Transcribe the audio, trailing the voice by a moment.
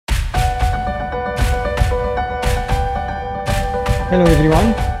Hello,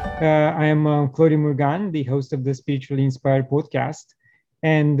 everyone. I am Claudio Murgan, the host of the Spiritually Inspired podcast.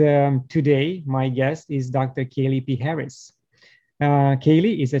 And today, my guest is Dr. Kaylee P. Harris.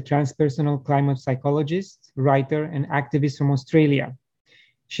 Kaylee is a transpersonal climate psychologist, writer, and activist from Australia.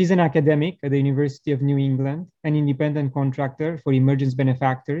 She's an academic at the University of New England, an independent contractor for Emergence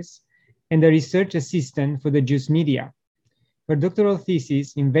Benefactors, and a research assistant for the Juice Media. Her doctoral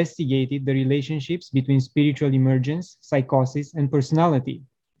thesis investigated the relationships between spiritual emergence, psychosis, and personality.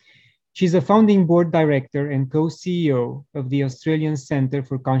 She's a founding board director and co-CEO of the Australian Centre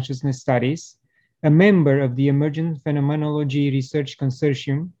for Consciousness Studies, a member of the Emergent Phenomenology Research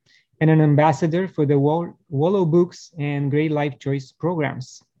Consortium, and an ambassador for the Wallow Books and Great Life Choice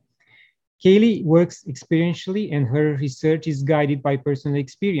programs. Kaylee works experientially, and her research is guided by personal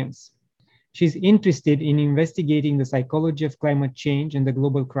experience. She's interested in investigating the psychology of climate change and the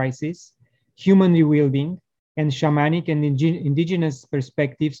global crisis, human rewilding, and shamanic and indigenous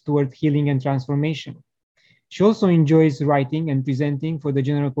perspectives toward healing and transformation. She also enjoys writing and presenting for the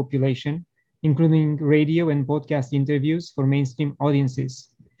general population, including radio and podcast interviews for mainstream audiences.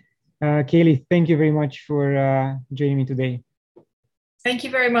 Kaylee, thank you very much for joining me today. Thank you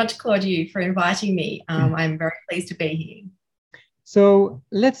very much, Claudio, for inviting me. I'm very pleased to be here. So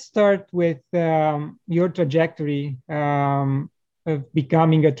let's start with your trajectory of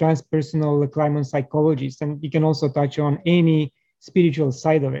becoming a transpersonal climate psychologist, and you can also touch on any spiritual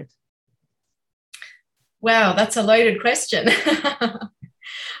side of it. Wow, that's a loaded question.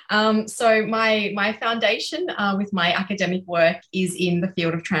 So my foundation with my academic work is in the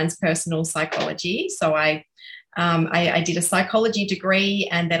field of transpersonal psychology. So I did a psychology degree,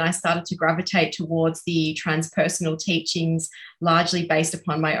 and then I started to gravitate towards the transpersonal teachings, largely based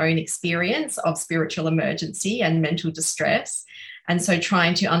upon my own experience of spiritual emergency and mental distress. And so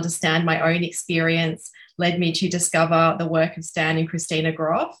trying to understand my own experience led me to discover the work of Stan and Christina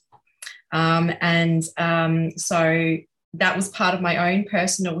Grof. So that was part of my own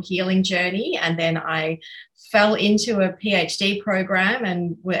personal healing journey. And then I fell into a PhD program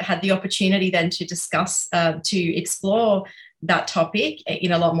and had the opportunity then to discuss, to explore that topic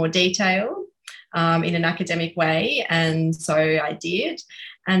in a lot more detail in an academic way. And so I did.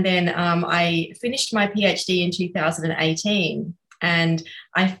 And then I finished my PhD in 2018. And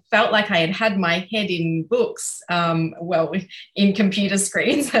I felt like I had my head in books, in computer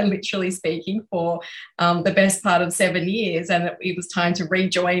screens, literally speaking, for the best part of 7 years. And it was time to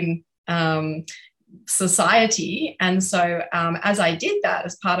rejoin society. And so as I did that,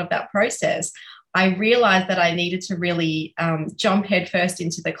 as part of that process, I realized that I needed to really jump headfirst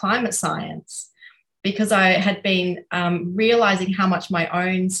into the climate science, because I had been realizing how much my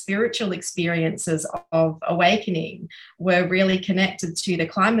own spiritual experiences of awakening were really connected to the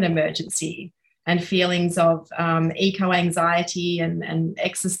climate emergency and feelings of eco-anxiety and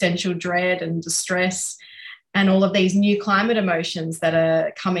existential dread and distress, and all of these new climate emotions that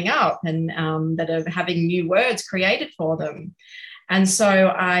are coming up and that are having new words created for them. And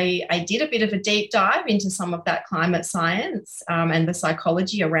so I did a bit of a deep dive into some of that climate science and the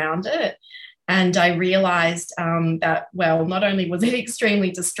psychology around it. And I realized that, well, not only was it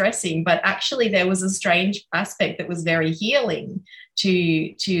extremely distressing, but actually there was a strange aspect that was very healing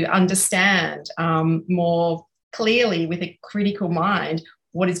to understand more clearly with a critical mind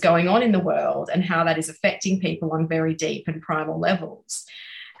what is going on in the world and how that is affecting people on very deep and primal levels.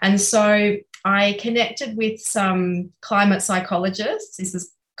 And so I connected with some climate psychologists. This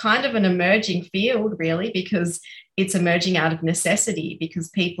is kind of an emerging field, really, because it's emerging out of necessity, because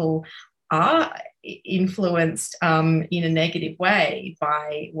people are influenced in a negative way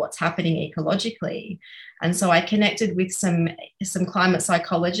by what's happening ecologically. And so I connected with some climate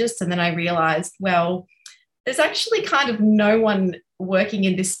psychologists, and then I realized, well, there's actually kind of no one working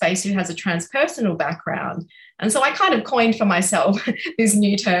in this space who has a transpersonal background. And so I kind of coined for myself this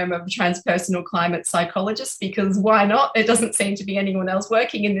new term of transpersonal climate psychologist, because why not? There doesn't seem to be anyone else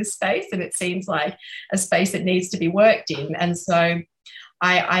working in this space, and it seems like a space that needs to be worked in. And so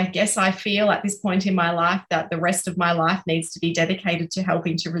I guess I feel at this point in my life that the rest of my life needs to be dedicated to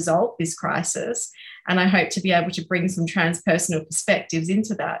helping to resolve this crisis. And I hope to be able to bring some transpersonal perspectives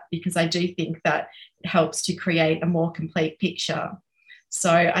into that, because I do think that it helps to create a more complete picture.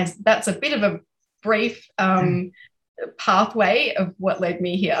 So that's a bit of a brief pathway of what led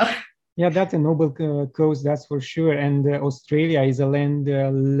me here. Yeah, that's a noble cause, that's for sure. And Australia is a land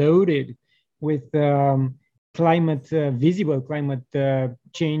loaded with visible climate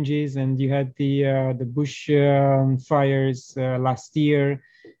changes, and you had the bush fires last year,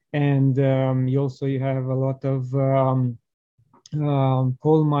 and you have a lot of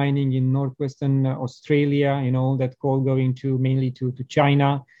coal mining in northwestern Australia, all that coal going mainly to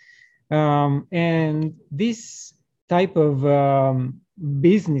China. And this type of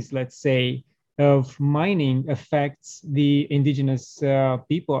business, let's say, of mining affects the indigenous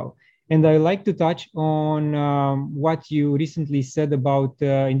people. And I like to touch on what you recently said about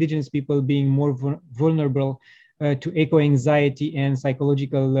indigenous people being more vulnerable to eco-anxiety and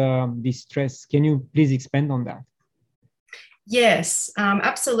psychological distress. Can you please expand on that? Yes,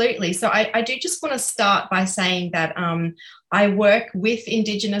 absolutely. So I do just want to start by saying that I work with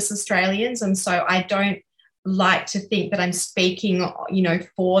Indigenous Australians, and so I don't like to think that I'm speaking,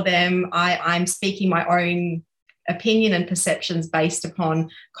 for them. I'm speaking my own opinion and perceptions based upon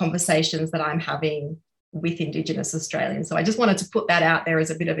conversations that I'm having with Indigenous Australians. So I just wanted to put that out there as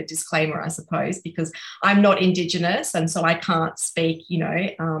a bit of a disclaimer, I suppose, because I'm not Indigenous, and so I can't speak,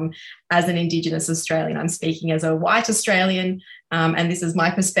 as an Indigenous Australian. I'm speaking as a white Australian, and this is my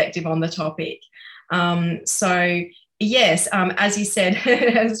perspective on the topic. So yes, as you said,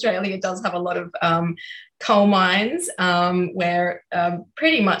 Australia does have a lot of coal mines. We're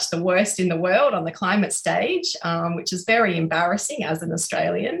pretty much the worst in the world on the climate stage, which is very embarrassing as an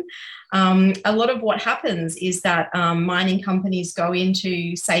Australian. A lot of what happens is that mining companies go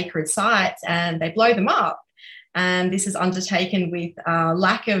into sacred sites and they blow them up. And this is undertaken with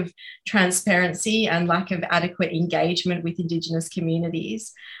lack of transparency and lack of adequate engagement with Indigenous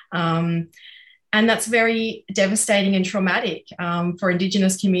communities. And that's very devastating and traumatic for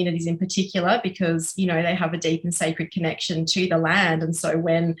Indigenous communities in particular, because, they have a deep and sacred connection to the land. And so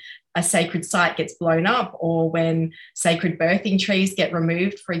when a sacred site gets blown up, or when sacred birthing trees get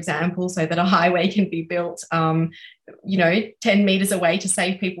removed, for example, so that a highway can be built, 10 meters away to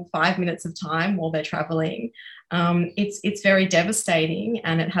save people 5 minutes of time while they're traveling, it's very devastating,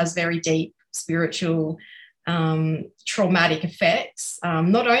 and it has very deep spiritual traumatic effects,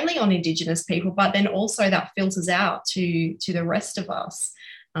 not only on Indigenous people, but then also that filters out to the rest of us,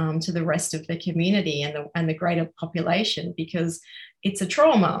 to the rest of the community and the greater population, because it's a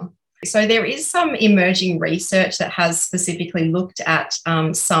trauma. So there is some emerging research that has specifically looked at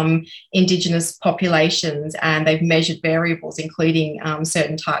some Indigenous populations, and they've measured variables, including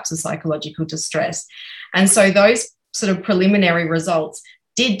certain types of psychological distress. And so those sort of preliminary results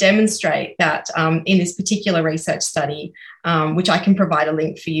did demonstrate that in this particular research study, which I can provide a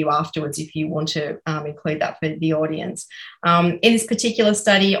link for you afterwards if you want to include that for the audience. In this particular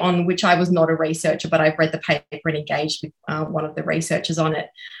study, on which I was not a researcher, but I've read the paper and engaged with one of the researchers on it,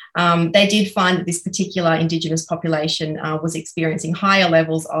 they did find that this particular Indigenous population was experiencing higher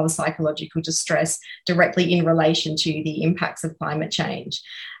levels of psychological distress directly in relation to the impacts of climate change.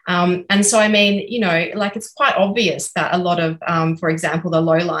 And so, it's quite obvious that a lot of, for example, the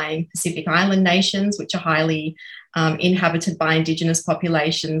low-lying Pacific Island nations, which are highly inhabited by Indigenous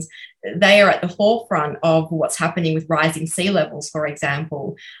populations, they are at the forefront of what's happening with rising sea levels, for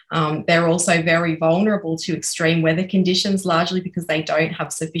example. They're also very vulnerable to extreme weather conditions, largely because they don't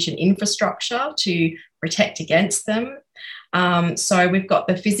have sufficient infrastructure to protect against them. So we've got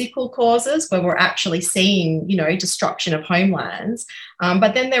the physical causes where we're actually seeing, destruction of homelands.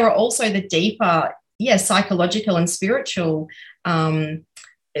 But then there are also the deeper, psychological and spiritual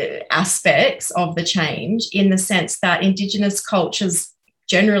aspects of the change, in the sense that Indigenous cultures,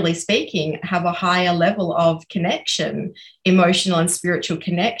 generally speaking, have a higher level of connection, emotional and spiritual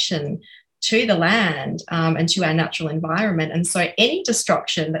connection to the land and to our natural environment. And so any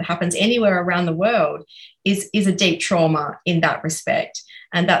destruction that happens anywhere around the world is a deep trauma in that respect.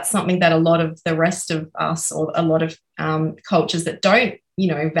 And that's something that a lot of the rest of us, or a lot of cultures that don't,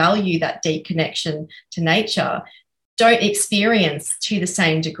 value that deep connection to nature, don't experience to the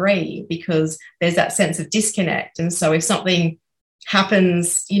same degree, because there's that sense of disconnect. And so if something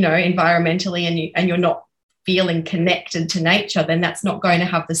happens, environmentally, and you're not feeling connected to nature, then that's not going to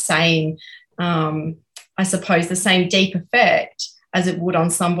have the same, the same deep effect as it would on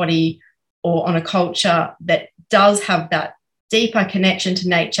somebody or on a culture that does have that deeper connection to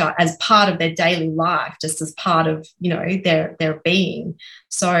nature as part of their daily life, just as part of, their being.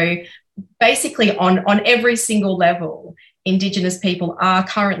 So basically on every single level, Indigenous people are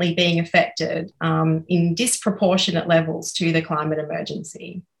currently being affected in disproportionate levels to the climate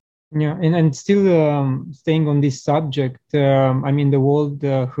emergency. Yeah, and still staying on this subject, the world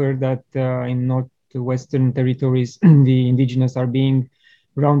heard that in Northwestern Territories, the Indigenous are being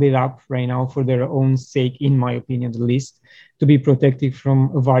rounded up right now for their own sake, in my opinion, at least, to be protected from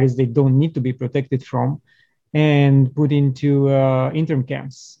a virus they don't need to be protected from, and put into intern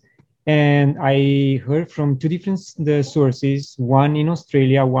camps. And I heard from two different sources, one in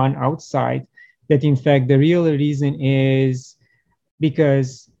Australia, one outside, that in fact the real reason is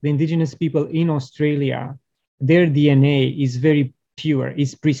because the indigenous people in Australia, their DNA is very pure,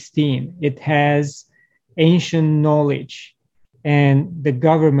 is pristine. It has ancient knowledge, and the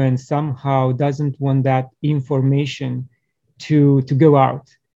government somehow doesn't want that information to go out.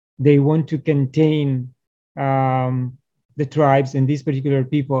 They want to contain the tribes and these particular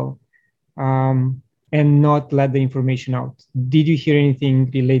people, and not let the information out. Did you hear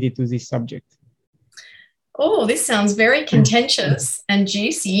anything related to this subject? Oh, this sounds very contentious and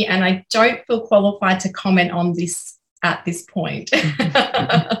juicy, and I don't feel qualified to comment on this at this point.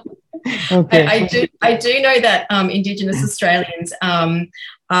 Okay. I do know that Indigenous Australians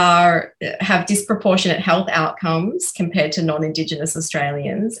have disproportionate health outcomes compared to non-Indigenous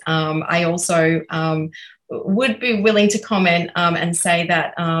Australians. I also would be willing to comment and say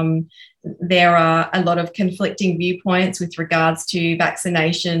that there are a lot of conflicting viewpoints with regards to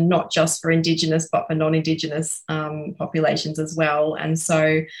vaccination, not just for Indigenous, but for non-Indigenous populations as well. And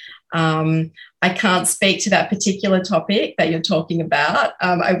so I can't speak to that particular topic that you're talking about.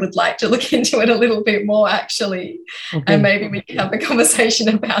 I would like to look into it a little bit more, actually, okay. And maybe we can have a conversation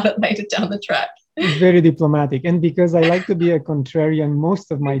about it later down the track. It's very diplomatic. And because I like to be a contrarian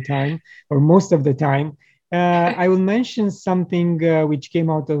most of my time, or most of the time, I will mention something which came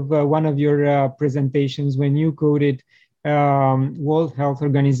out of one of your presentations when you quoted World Health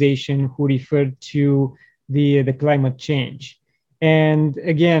Organization, who referred to the climate change. And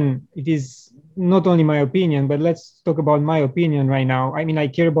again, it is not only my opinion, but let's talk about my opinion right now. I mean, I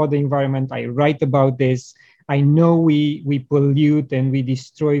care about the environment. I write about this. I know we pollute and we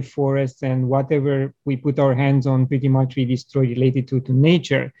destroy forests, and whatever we put our hands on, pretty much we destroy related to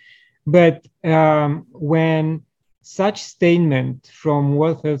nature. But when such statement from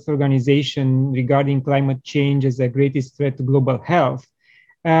World Health Organization regarding climate change as the greatest threat to global health,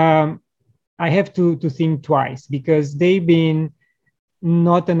 I have to think twice, because they've been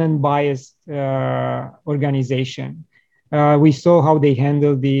not an unbiased organization. We saw how they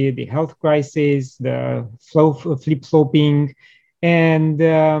handled the health crisis, the flip-flopping, and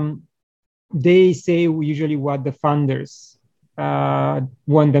they say usually what the funders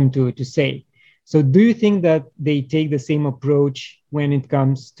want them to say. So do you think that they take the same approach when it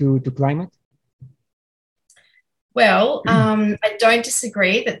comes to climate? Well, I don't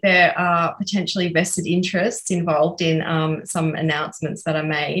disagree that there are potentially vested interests involved in some announcements that are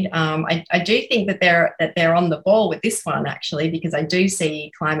made. I do think that they're on the ball with this one, actually, because I do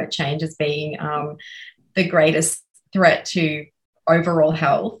see climate change as being the greatest threat to overall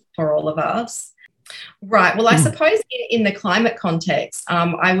health for all of us. Right. Well, I suppose in the climate context,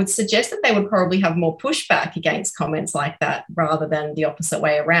 I would suggest that they would probably have more pushback against comments like that rather than the opposite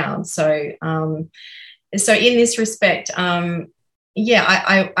way around. So in this respect, I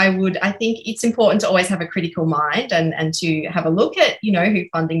think it's important to always have a critical mind and to have a look at, who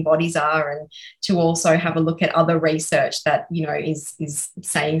funding bodies are, and to also have a look at other research that, is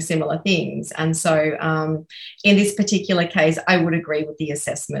saying similar things. And so in this particular case, I would agree with the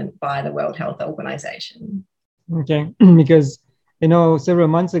assessment by the World Health Organization. Okay, because several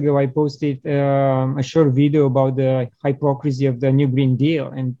months ago, I posted a short video about the hypocrisy of the New Green Deal.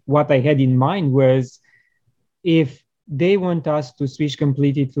 And what I had in mind was, if they want us to switch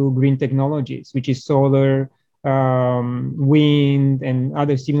completely to green technologies, which is solar, wind, and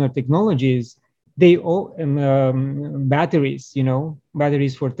other similar technologies, they all batteries,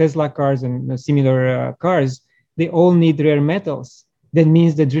 batteries for Tesla cars and similar cars, they all need rare metals. That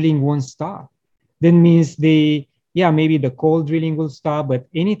means the drilling won't stop. That means maybe the coal drilling will stop, but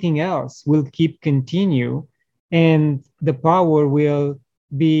anything else will continue, and the power will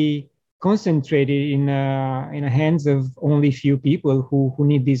be concentrated in the hands of only few people who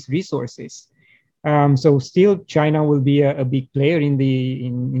need these resources. So still, China will be a big player in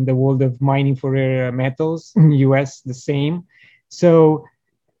the world of mining for rare metals. US the same. So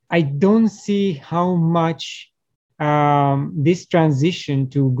I don't see how much this transition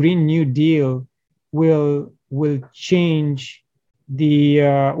to Green New Deal will change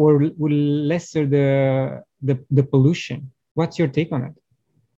or will lesser the pollution. What's your take on it?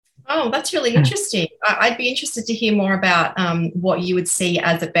 Oh, that's really interesting. I'd be interested to hear more about what you would see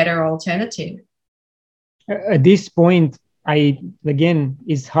as a better alternative. At this point,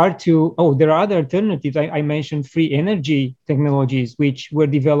 it's hard to, there are other alternatives. I mentioned free energy technologies, which were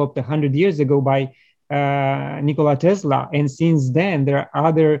developed 100 years ago by Nikola Tesla. And since then, there are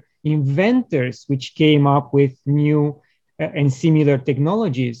other inventors which came up with new and similar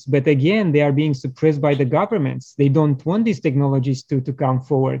technologies. But again, they are being suppressed by the governments. They don't want these technologies to come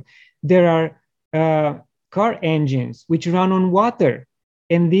forward. There are car engines which run on water,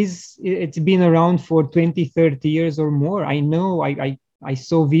 And it's been around for 20, 30 years or more. I know, I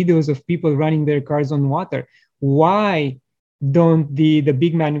saw videos of people running their cars on water. Why don't the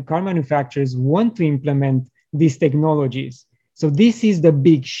big car manufacturers want to implement these technologies? So this is the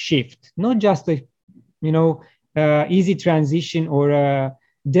big shift, not just a easy transition or a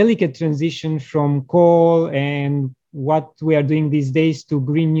delicate transition from coal and what we are doing these days to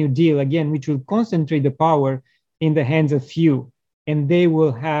Green New Deal, again, which will concentrate the power in the hands of few, and they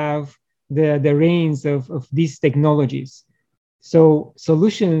will have the reins of these technologies. So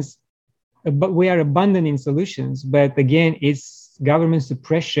solutions, but we are abandoning solutions, but again, it's government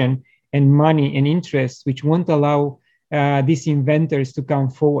suppression and money and interests which won't allow these inventors to come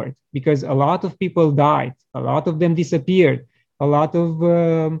forward, because a lot of people died, a lot of them disappeared, a lot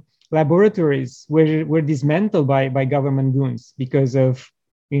of laboratories were dismantled by government goons because of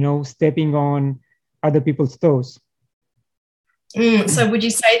stepping on other people's toes. So would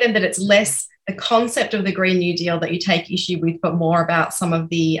you say then that it's less the concept of the Green New Deal that you take issue with, but more about some of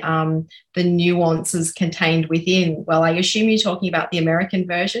the nuances contained within? Well, I assume you're talking about the American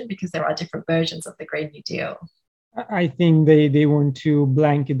version, because there are different versions of the Green New Deal. I think they want to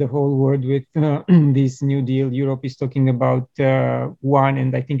blanket the whole world with this New Deal. Europe is talking about one,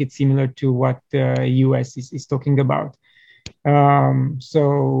 and I think it's similar to what US is talking about.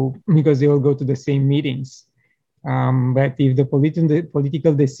 So because they all go to the same meetings. But if the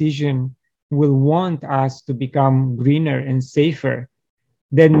political decision will want us to become greener and safer,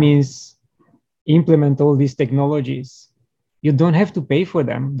 that means implement all these technologies. You don't have to pay for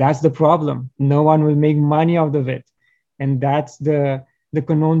them. That's the problem. No one will make money out of it. And that's the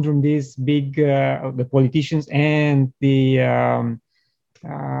conundrum these big, the politicians and the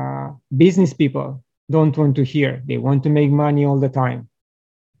business people don't want to hear. They want to make money all the time.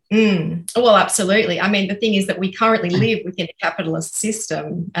 Well, absolutely. I mean, the thing is that we currently live within a capitalist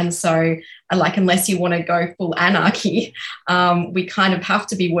system. And so, unless you want to go full anarchy, we kind of have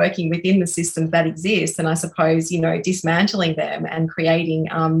to be working within the systems that exist. And I suppose, dismantling them and creating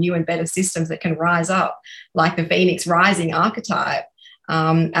new and better systems that can rise up, like the Phoenix Rising archetype,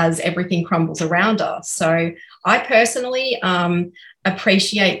 as everything crumbles around us. So I personally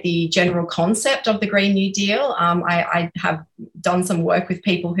appreciate the general concept of the Green New Deal. I have done some work with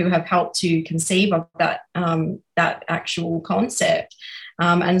people who have helped to conceive of that actual concept.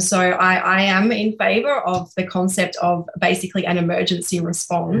 And so I am in favour of the concept of basically an emergency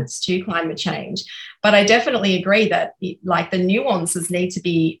response to climate change. But I definitely agree that the nuances need to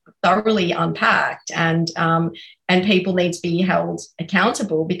be thoroughly unpacked, and people need to be held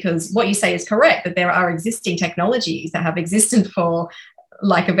accountable, because what you say is correct, that there are existing technologies that have existed for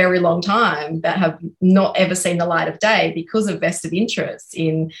a very long time that have not ever seen the light of day because of vested interests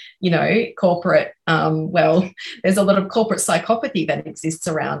in, corporate, there's a lot of corporate psychopathy that exists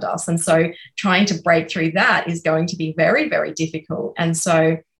around us. And so trying to break through that is going to be very, very difficult. And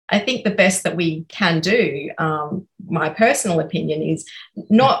so I think the best that we can do, my personal opinion, is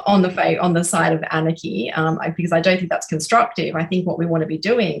not on the side of anarchy, because I don't think that's constructive. I think what we want to be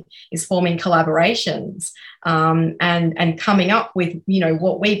doing is forming collaborations and coming up with,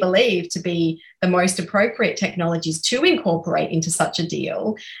 what we believe to be the most appropriate technologies to incorporate into such a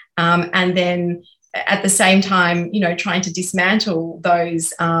deal, and then at the same time, trying to dismantle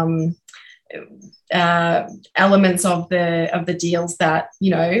those elements of the deals that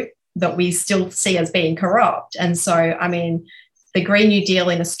that we still see as being corrupt. And so, I mean, the Green New Deal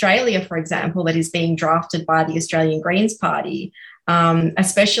in Australia, for example, that is being drafted by the Australian Greens Party,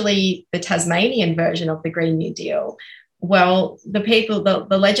 especially the Tasmanian version of the Green New Deal. Well,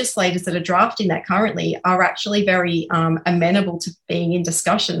 the legislators that are drafting that currently are actually very amenable to being in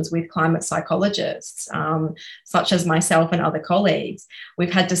discussions with climate psychologists, such as myself and other colleagues.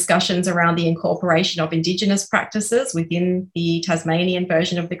 We've had discussions around the incorporation of Indigenous practices within the Tasmanian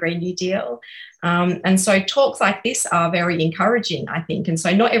version of the Green New Deal. And so talks like this are very encouraging, I think. And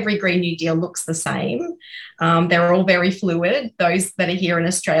so not every Green New Deal looks the same. They're all very fluid. Those that are here in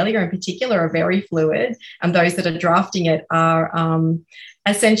Australia in particular are very fluid, and those that are drafting it are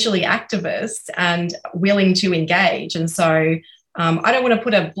essentially activists and willing to engage. And so I don't want to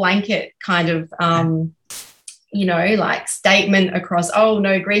put a blanket kind of statement across, oh,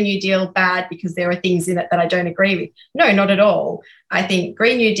 no, Green New Deal, bad because there are things in it that I don't agree with. No, not at all. I think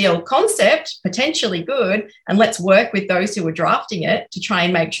Green New Deal concept, potentially good, and let's work with those who are drafting it to try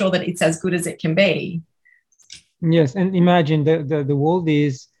and make sure that it's as good as it can be. Yes, and imagine the world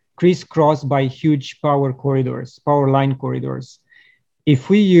is crisscrossed by huge power line corridors. If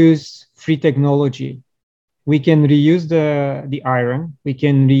we use free technology, we can reuse the iron, we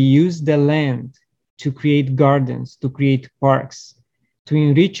can reuse the land to create gardens, to create parks. to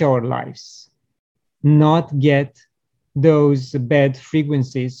enrich our lives, not get those bad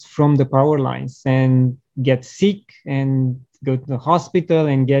frequencies from the power lines and get sick and go to the hospital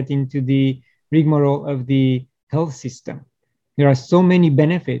and get into the rigmarole of the health system. There are so many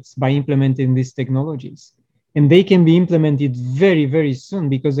benefits by implementing these technologies, and they can be implemented very, very soon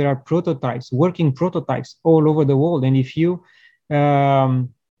because there are prototypes, working prototypes all over the world. And if you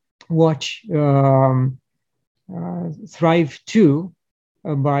watch Thrive 2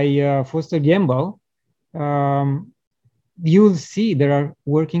 by Foster Gamble, you'll see there are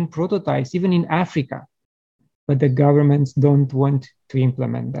working prototypes even in Africa, but the governments don't want to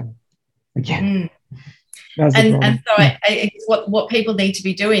implement them. Again, and so it's what people need to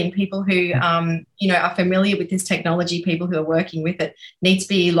be doing. People who are familiar with this technology, people who are working with it, need to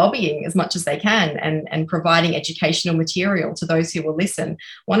be lobbying as much as they can and providing educational material to those who will listen.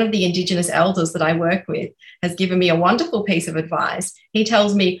 One of the Indigenous elders that I work with has given me a wonderful piece of advice. He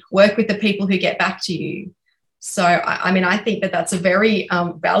tells me, work with the people who get back to you. So, I think that that's a very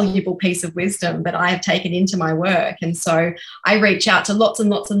valuable piece of wisdom that I have taken into my work. And so I reach out to lots and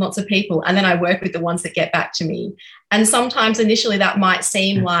lots and lots of people, and then I work with the ones that get back to me. And sometimes initially that might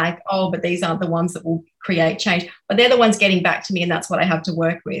seem like, oh, but these aren't the ones that will create change. But they're the ones getting back to me, and that's what I have to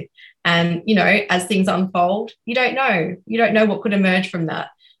work with. And, as things unfold, you don't know. You don't know what could emerge from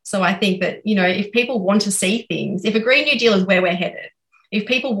that. So I think that, if people want to see things, if a Green New Deal is where we're headed, if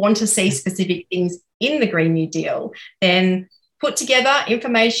people want to see specific things in the Green New Deal, then put together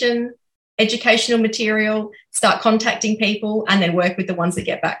information, educational material, start contacting people, and then work with the ones that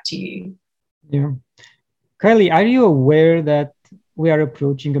get back to you. Yeah. Kylie, are you aware that we are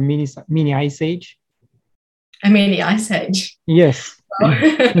approaching a mini ice age? A mini ice age? Yes.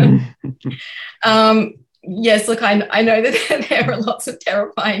 Yes, look, I know that there are lots of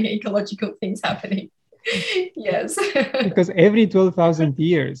terrifying ecological things happening. Yes. Because every 12,000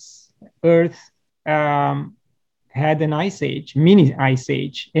 years, Earth had an ice age, mini ice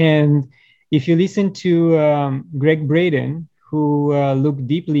age. And if you listen to Greg Braden, who looked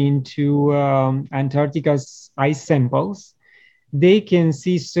deeply into Antarctica's ice samples, they can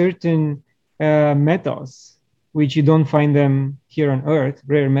see certain metals, which you don't find them here on Earth,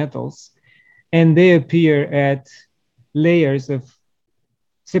 rare metals, and they appear at layers of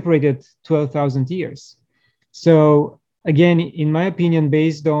separated 12,000 years. So again, in my opinion,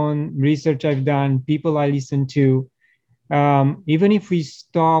 based on research I've done, people I listen to, even if we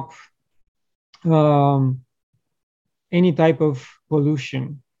stop any type of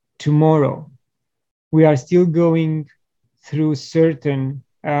pollution tomorrow, we are still going through certain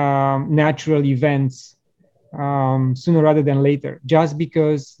natural events sooner rather than later, just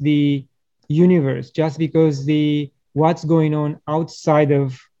because the universe, just because what's going on outside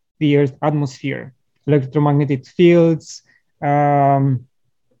of the Earth's atmosphere, electromagnetic fields, different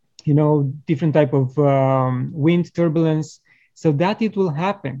type of wind turbulence, so that it will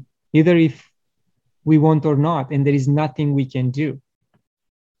happen, either if we want or not, and there is nothing we can do.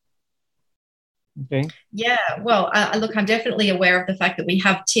 Okay. Yeah, well, look, I'm definitely aware of the fact that we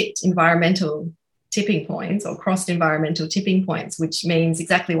have tipped environmental tipping points or crossed environmental tipping points, which means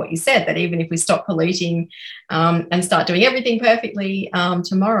exactly what you said, that even if we stop polluting and start doing everything perfectly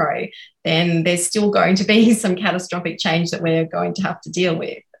tomorrow, then there's still going to be some catastrophic change that we're going to have to deal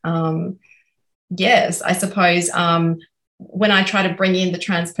with. Yes, I suppose when I try to bring in the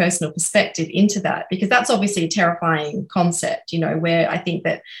transpersonal perspective into that, because that's obviously a terrifying concept, where I think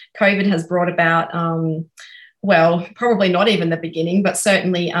that COVID has brought about well, probably not even the beginning, but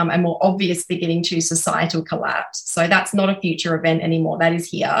certainly a more obvious beginning to societal collapse. So that's not a future event anymore. That is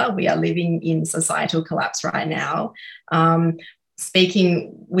here. We are living in societal collapse right now. When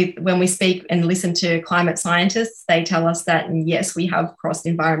we speak and listen to climate scientists, they tell us that, yes, we have crossed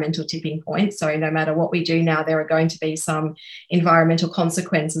environmental tipping points. So no matter what we do now, there are going to be some environmental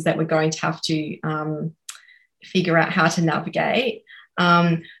consequences that we're going to have to figure out how to navigate.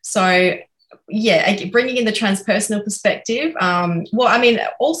 Bringing in the transpersonal perspective.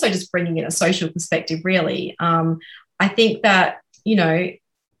 Also just bringing in a social perspective, really. I think that,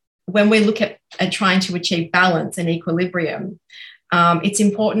 when we look at trying to achieve balance and equilibrium, it's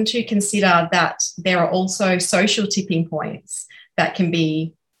important to consider that there are also social tipping points that can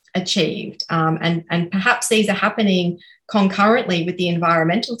be achieved. And perhaps these are happening concurrently with the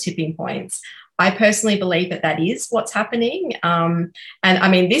environmental tipping points. I personally believe that is what's happening.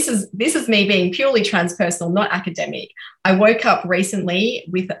 This is me being purely transpersonal, not academic. I woke up recently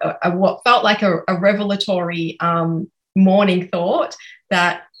with what felt like a revelatory morning thought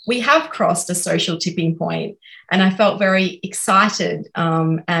that we have crossed a social tipping point. And I felt very excited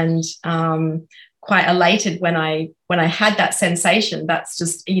and quite elated when I had that sensation. That's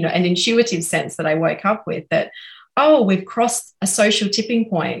just, you know, an intuitive sense that I woke up with, that, oh, we've crossed a social tipping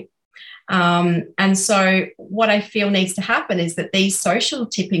point. And so what I feel needs to happen is that these social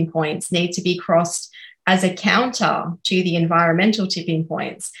tipping points need to be crossed as a counter to the environmental tipping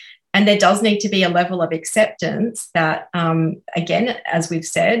points. And there does need to be a level of acceptance that, again, as we've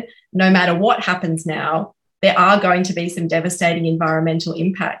said, no matter what happens now, there are going to be some devastating environmental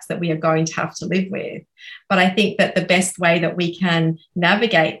impacts that we are going to have to live with. But I think that the best way that we can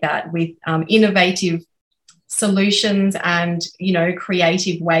navigate that with innovative solutions and, you know,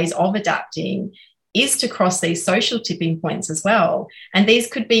 creative ways of adapting is to cross these social tipping points as well. And these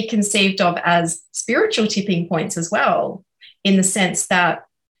could be conceived of as spiritual tipping points as well, in the sense that,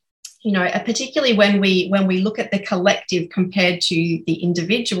 you know, particularly when we look at the collective compared to the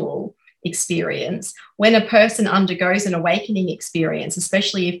individual experience, when a person undergoes an awakening experience,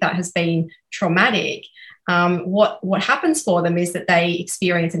 especially if that has been traumatic, what happens for them is that they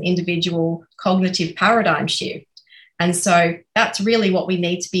experience an individual cognitive paradigm shift. And so that's really what we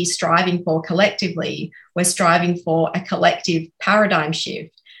need to be striving for collectively. We're striving for a collective paradigm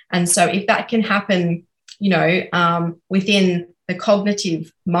shift. And so if that can happen, you know, within the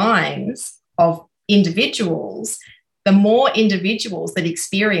cognitive minds of individuals, the more individuals that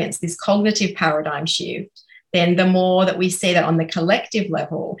experience this cognitive paradigm shift, then the more that we see that on the collective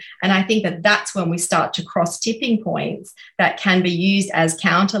level. And I think that that's when we start to cross tipping points that can be used as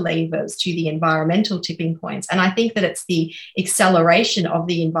counter levers to the environmental tipping points. And I think that it's the acceleration of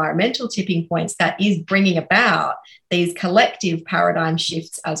the environmental tipping points that is bringing about these collective paradigm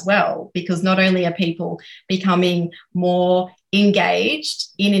shifts as well, because not only are people becoming more engaged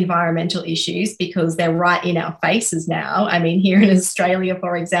in environmental issues because they're right in our faces now. I mean, here in Australia,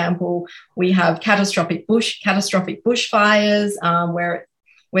 for example, we have catastrophic bushfires, where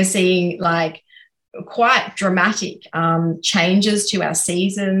we're seeing like quite dramatic changes to our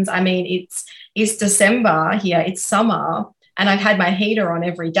seasons. I mean, it's December here, it's summer, and I've had my heater on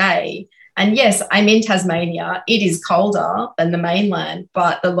every day. And yes, I'm in Tasmania. It is colder than the mainland,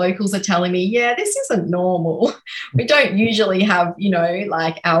 but the locals are telling me, yeah, this isn't normal. We don't usually have, you know,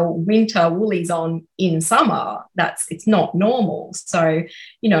 like our winter woolies on in summer. It's not normal. So,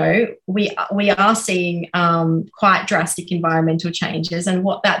 you know, we are seeing quite drastic environmental changes. And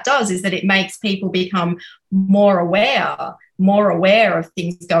what that does is that it makes people become more aware of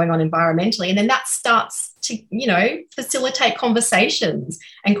things going on environmentally. And then that starts to, you know, facilitate conversations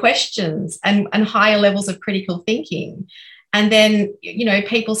and questions and higher levels of critical thinking. And then, you know,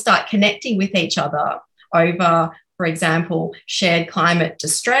 people start connecting with each other over, for example, shared climate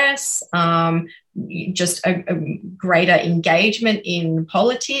distress, just a greater engagement in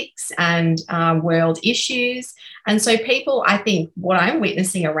politics and world issues. And so people, I think what I'm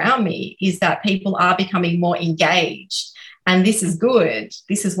witnessing around me is that people are becoming more engaged. And this is good.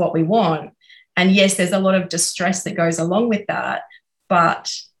 This is what we want. And yes, there's a lot of distress that goes along with that.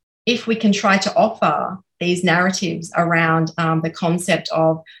 But if we can try to offer these narratives around the concept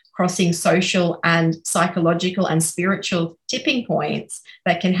of crossing social and psychological and spiritual tipping points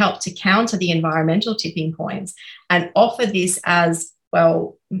that can help to counter the environmental tipping points, and offer this as,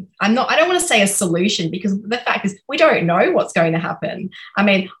 well, I don't want to say a solution, because the fact is we don't know what's going to happen. I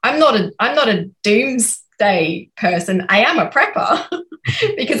mean, I'm not a doomsday person. I am a prepper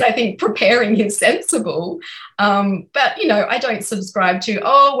because I think preparing is sensible. But, you know, I don't subscribe to,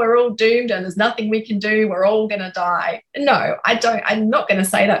 oh, we're all doomed and there's nothing we can do. We're all going to die. No, I don't. I'm not going to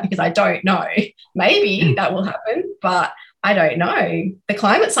say that because I don't know. Maybe that will happen, but I don't know. The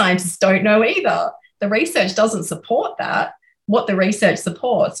climate scientists don't know either. The research doesn't support that. What the research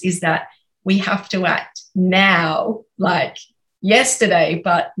supports is that we have to act now, like yesterday,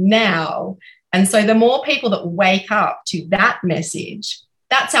 but now. And so the more people that wake up to that message,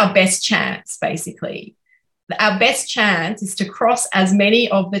 that's our best chance, basically. Our best chance is to cross as many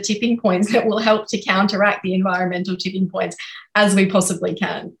of the tipping points that will help to counteract the environmental tipping points as we possibly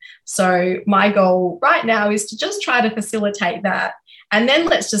can. So my goal right now is to just try to facilitate that. And then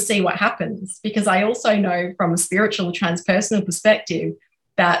let's just see what happens, because I also know from a spiritual transpersonal perspective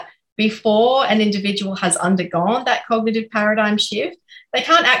that before an individual has undergone that cognitive paradigm shift, they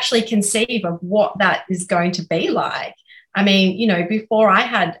can't actually conceive of what that is going to be like. I mean, you know, before I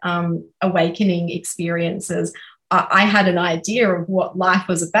had awakening experiences, I had an idea of what life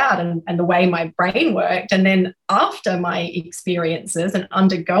was about and the way my brain worked. And then after my experiences and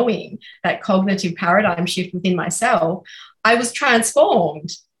undergoing that cognitive paradigm shift within myself, I was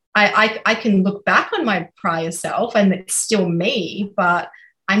transformed. I can look back on my prior self and it's still me, but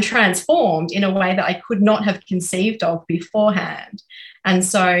I'm transformed in a way that I could not have conceived of beforehand. And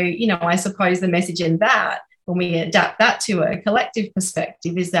so, I suppose the message in that, when we adapt that to a collective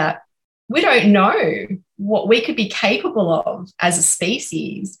perspective, is that we don't know what we could be capable of as a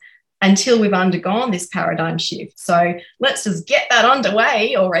species until we've undergone this paradigm shift. So let's just get that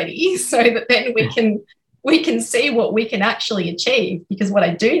underway already so that then we can see what we can actually achieve. Because what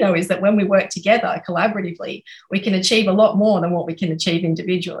I do know is that when we work together collaboratively, we can achieve a lot more than what we can achieve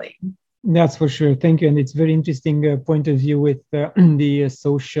individually. That's for sure. Thank you. And it's very interesting point of view with the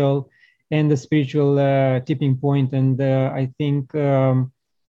social and the spiritual tipping point. And I think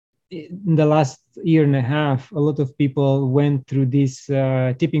in the last year and a half, a lot of people went through these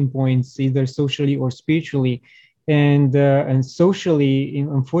tipping points, either socially or spiritually. And socially,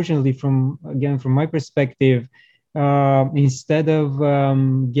 unfortunately, from my perspective, instead of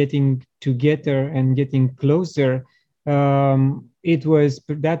getting together and getting closer, it was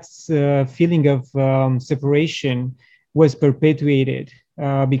that feeling of separation was perpetuated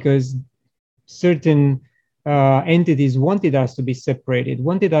because certain entities wanted us to be separated,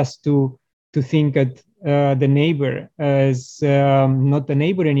 wanted us to think at the neighbor as not a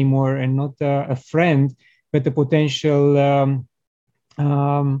neighbor anymore and not a friend, but a potential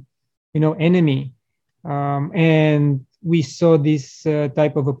enemy. And we saw this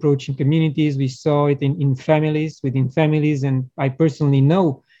type of approach in communities. We saw it in families, within families, and I personally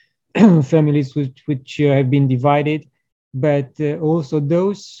know families which have been divided, but also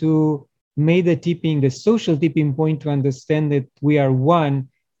those who made the social tipping point to understand that we are one,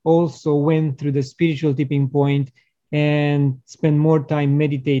 also went through the spiritual tipping point and spent more time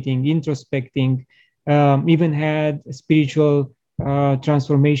meditating, introspecting, even had spiritual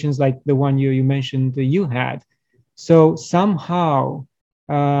transformations like the one you mentioned you had. So somehow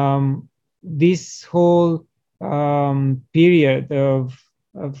this whole period of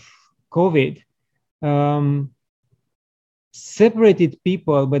COVID separated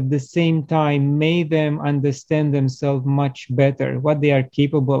people, but at the same time made them understand themselves much better, what they are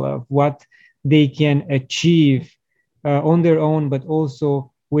capable of, what they can achieve on their own, but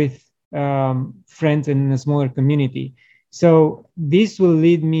also with friends in a smaller community. So this will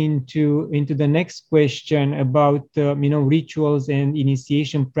lead me into the next question about rituals and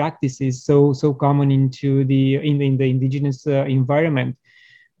initiation practices so common in the indigenous environment.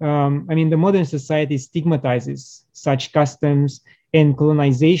 The modern society stigmatizes such customs, and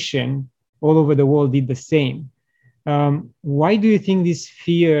colonization all over the world did the same. Why do you think this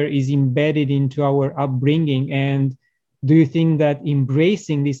fear is embedded into our upbringing? And do you think that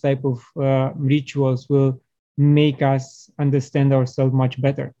embracing this type of rituals will make us understand ourselves much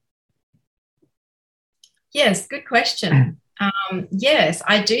better? Yes, good question. Yes,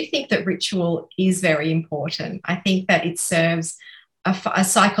 I do think that ritual is very important. I think that it serves a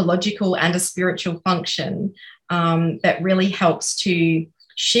psychological and a spiritual function that really helps to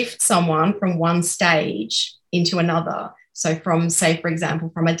shift someone from one stage into another. So from, say, for example,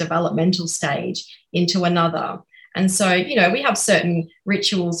 from a developmental stage into another. And so, we have certain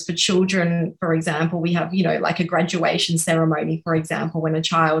rituals for children, for example. We have, like a graduation ceremony, for example, when a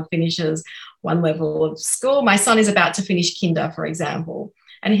child finishes one level of school. My son is about to finish kinder, for example,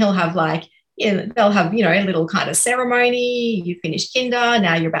 and he'll have they'll have, a little kind of ceremony. You finish kinder,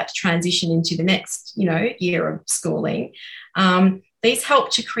 now you're about to transition into the next, year of schooling. These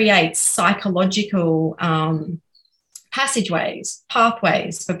help to create psychological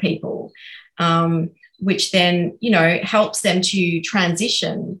pathways for people, which then, helps them to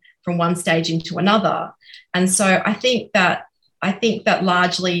transition from one stage into another. And so I think that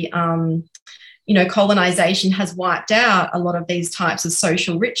largely, colonization has wiped out a lot of these types of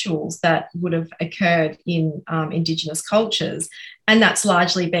social rituals that would have occurred in Indigenous cultures. And that's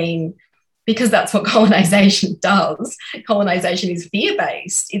largely been because that's what colonization does. Colonization is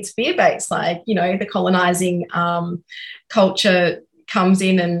fear-based. It's fear-based. The colonizing culture comes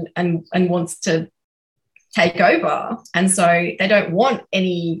in and wants to take over. And so they don't want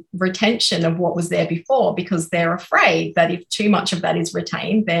any retention of what was there before, because they're afraid that if too much of that is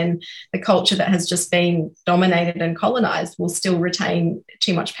retained, then the culture that has just been dominated and colonized will still retain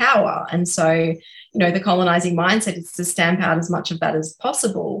too much power. And so, the colonizing mindset is to stamp out as much of that as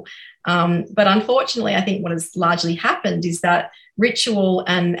possible. But unfortunately, I think what has largely happened is that ritual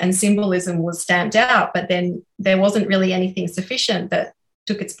and symbolism was stamped out, but then there wasn't really anything sufficient that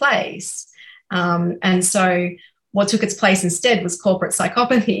took its place. And so what took its place instead was corporate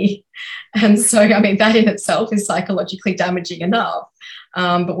psychopathy. And so, that in itself is psychologically damaging enough.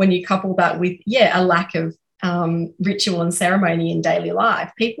 But when you couple that with, a lack of ritual and ceremony in daily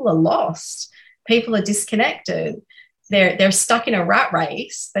life, people are lost. People are disconnected. they're stuck in a rat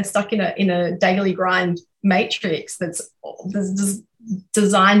race. They're stuck in a daily grind matrix that's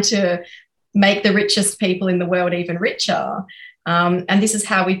designed to make the richest people in the world even richer. And this is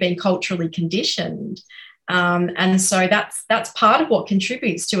how we've been culturally conditioned. And so that's part of what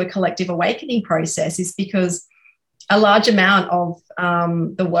contributes to a collective awakening process, is because a large amount of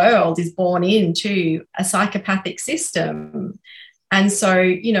the world is born into a psychopathic system. And so,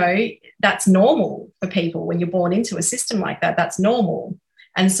 you know, that's normal for people. When you're born into a system like that, that's normal.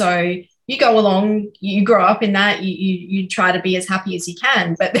 And so you go along, you grow up in that, you try to be as happy as you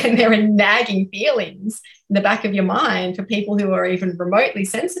can, but then there are nagging feelings in the back of your mind for people who are even remotely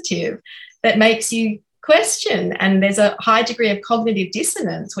sensitive that makes you question. And there's a high degree of cognitive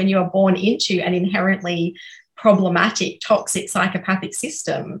dissonance when you are born into an inherently problematic, toxic, psychopathic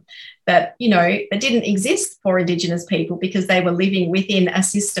system that, you know, that didn't exist for Indigenous people because they were living within a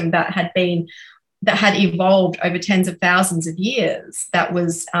system that had evolved over tens of thousands of years. That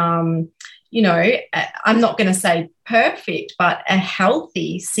was, you know, I'm not going to say perfect, but a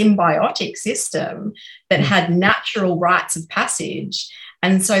healthy, symbiotic system that had natural rites of passage.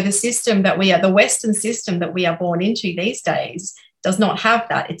 And so the system that the Western system that we are born into these days does not have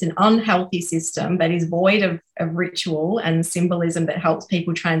that. It's an unhealthy system that is void of ritual and symbolism that helps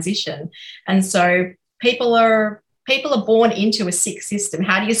people transition. And so people are born into a sick system.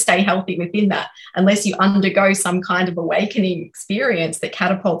 How do you stay healthy within that unless you undergo some kind of awakening experience that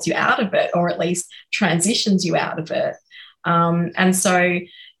catapults you out of it, or at least transitions you out of it? And so,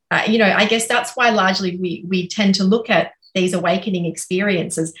 you know, I guess that's why largely we tend to look at these awakening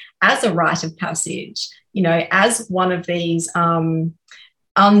experiences as a rite of passage, you know, as one of these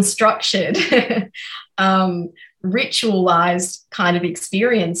unstructured, ritualized kind of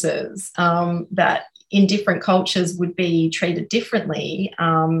experiences that in different cultures would be treated differently.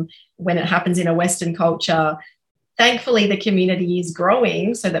 When it happens in a Western culture, thankfully the community is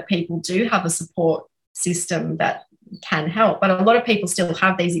growing so that people do have a support system that can help. But a lot of people still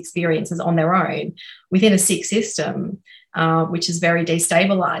have these experiences on their own within a sick system, which is very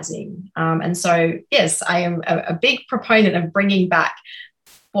destabilizing. And so, yes, I am a big proponent of bringing back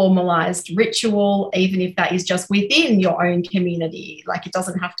formalized ritual, even if that is just within your own community. Like, it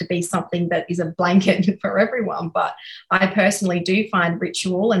doesn't have to be something that is a blanket for everyone. But I personally do find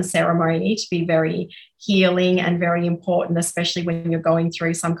ritual and ceremony to be very healing and very important, especially when you're going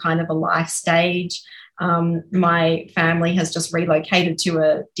through some kind of a life stage. My family has just relocated to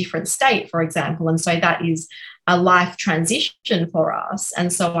a different state, for example, and so that is a life transition for us.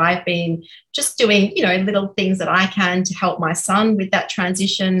 And so I've been just doing, you know, little things that I can to help my son with that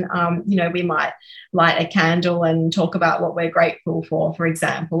transition. You know, we might light a candle and talk about what we're grateful for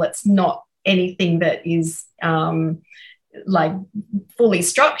example. It's not anything that is like fully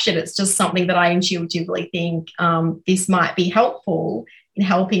structured. It's just something that I intuitively think this might be helpful in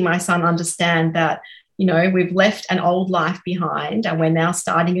helping my son understand that, you know, we've left an old life behind and we're now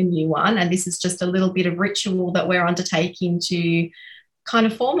starting a new one. And this is just a little bit of ritual that we're undertaking to kind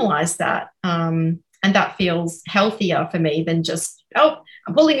of formalize that. And that feels healthier for me than just, oh,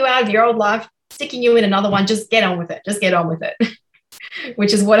 I'm pulling you out of your old life, sticking you in another one. Just get on with it. Just get on with it.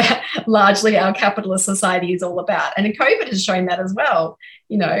 Which is what largely our capitalist society is all about. And COVID has shown that as well.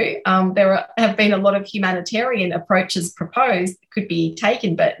 You know, there have been a lot of humanitarian approaches proposed that could be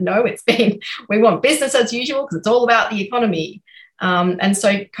taken, but no, it's been, we want business as usual because it's all about the economy. And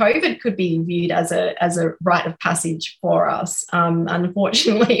so COVID could be viewed as a rite of passage for us.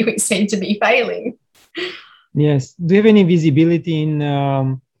 Unfortunately, we seem to be failing. Yes. Do you have any visibility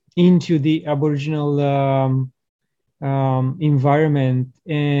into the Aboriginal environment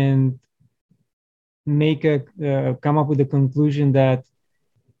and come up with the conclusion that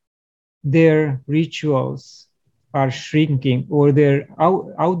their rituals are shrinking, or their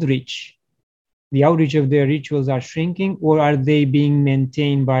outreach, the outreach of their rituals are shrinking, or are they being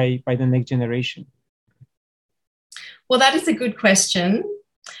maintained by the next generation? Well, that is a good question.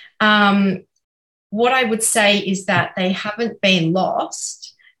 What I would say is that they haven't been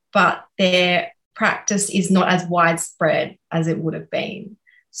lost, but their practice is not as widespread as it would have been.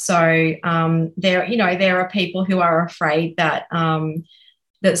 So there are people who are afraid that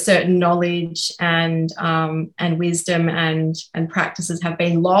that certain knowledge and wisdom and practices have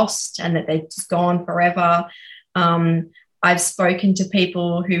been lost and that they're just gone forever. I've spoken to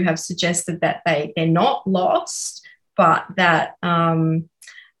people who have suggested that they're not lost, but that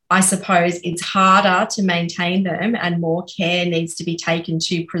I suppose it's harder to maintain them and more care needs to be taken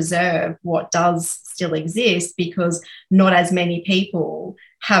to preserve what does still exist, because not as many people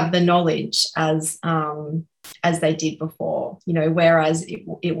have the knowledge as they did before, you know, whereas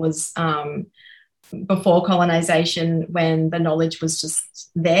it was before colonization, when the knowledge was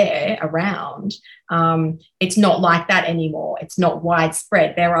just there around. It's not like that anymore. It's not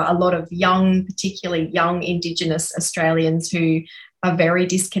widespread. There are a lot of young, particularly young Indigenous Australians who are very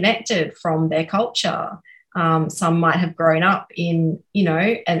disconnected from their culture. Some might have grown up in,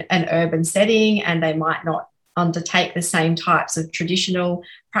 an urban setting, and they might not undertake the same types of traditional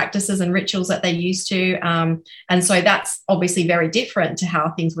practices and rituals that they used to. And so that's obviously very different to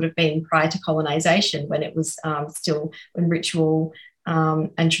how things would have been prior to colonization, when it was still, when ritual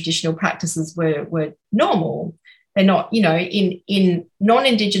and traditional practices were normal. They're not, in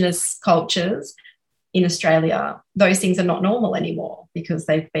non-Indigenous cultures in Australia, those things are not normal anymore because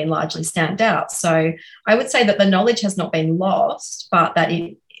they've been largely stamped out. So I would say that the knowledge has not been lost, but that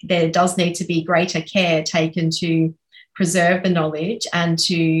there does need to be greater care taken to preserve the knowledge and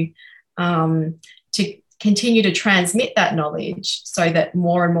to continue to transmit that knowledge so that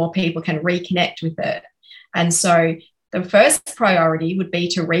more and more people can reconnect with it. And so the first priority would be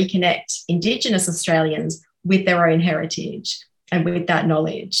to reconnect Indigenous Australians with their own heritage and with that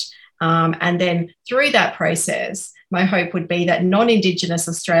knowledge. And then through that process, my hope would be that non-Indigenous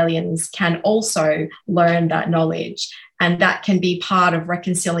Australians can also learn that knowledge, and that can be part of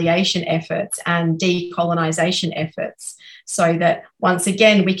reconciliation efforts and decolonisation efforts, so that once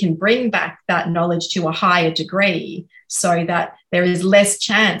again we can bring back that knowledge to a higher degree, so that there is less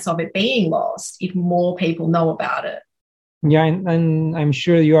chance of it being lost if more people know about it. Yeah, and I'm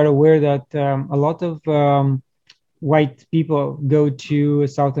sure you are aware that a lot of white people go to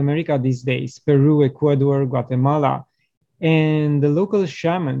South America these days, Peru, Ecuador, Guatemala, and the local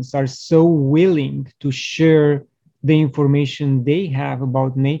shamans are so willing to share the information they have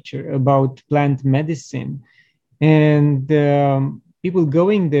about nature, about plant medicine. And people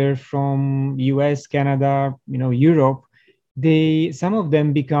going there from US, Canada, Europe, some of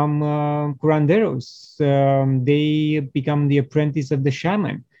them become curanderos. They become the apprentice of the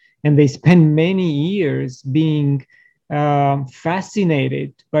shaman, and they spend many years being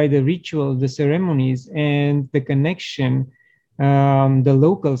fascinated by the ritual, the ceremonies, and the connection the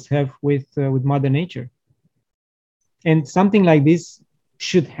locals have with Mother Nature. And something like this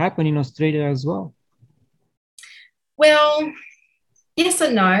should happen in Australia as well. Well, yes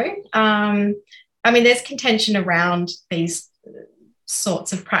and no. There's contention around these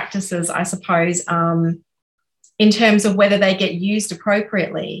sorts of practices, I suppose, in terms of whether they get used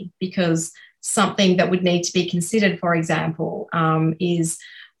appropriately, because something that would need to be considered, for example, is,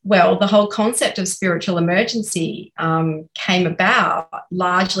 well, the whole concept of spiritual emergency came about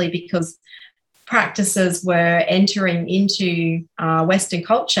largely because practices were entering into Western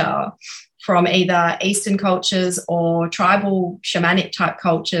culture from either Eastern cultures or tribal shamanic type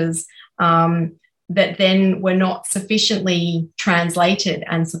cultures that then were not sufficiently translated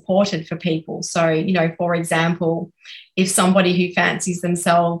and supported for people. So, for example, if somebody who fancies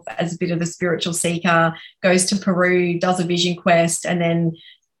themselves as a bit of a spiritual seeker goes to Peru, does a vision quest, and then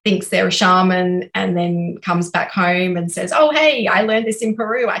thinks they're a shaman, and then comes back home and says, oh, hey, I learned this in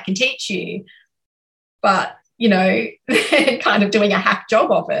Peru, I can teach you. But, kind of doing a hack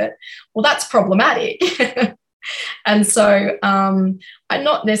job of it, well, that's problematic. And so I'm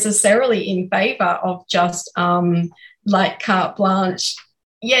not necessarily in favour of just like carte blanche,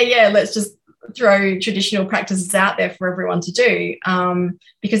 let's just throw traditional practices out there for everyone to do,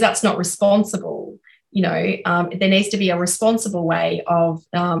 because that's not responsible. There needs to be a responsible way of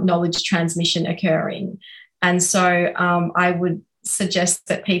knowledge transmission occurring. And so I would suggest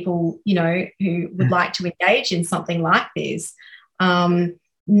that people, who would like to engage in something like this,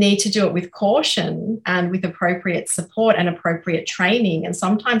 need to do it with caution and with appropriate support and appropriate training. And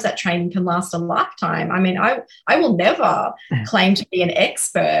sometimes that training can last a lifetime. I will never claim to be an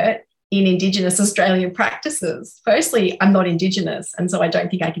expert in Indigenous Australian practices. Firstly, I'm not Indigenous, and so I don't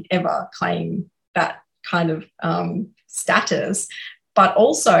think I could ever claim that kind of status. But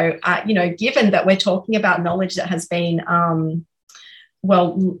also, given that we're talking about knowledge that has been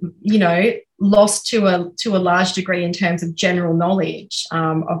lost to a large degree in terms of general knowledge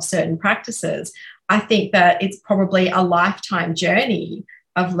of certain practices, I think that it's probably a lifetime journey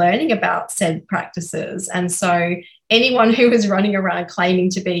of learning about said practices. And so anyone who is running around claiming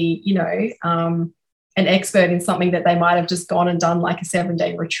to be, an expert in something that they might have just gone and done like a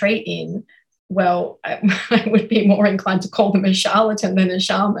 7-day retreat in, well, I would be more inclined to call them a charlatan than a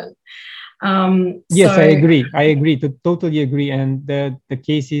shaman. Yes, I agree, totally agree. And the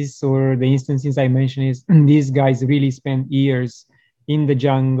cases or the instances I mentioned is these guys really spend years in the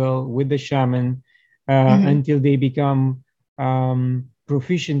jungle with the shaman until they become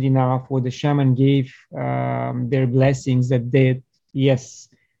proficient enough, or the shaman gave their blessings that they, yes,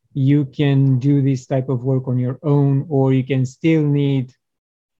 you can do this type of work on your own, or you can still need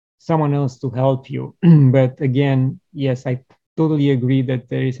someone else to help you. But again, yes, I totally agree that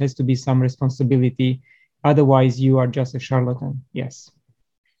has to be some responsibility. Otherwise, you are just a charlatan. Yes.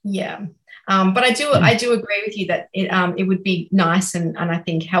 Yeah. But I do agree with you that it would be nice and I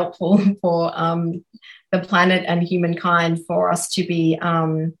think helpful for the planet and humankind for us to be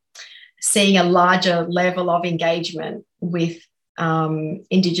seeing a larger level of engagement with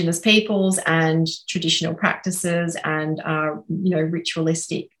Indigenous peoples and traditional practices and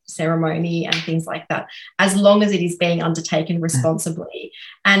ritualistic ceremony and things like that, as long as it is being undertaken responsibly,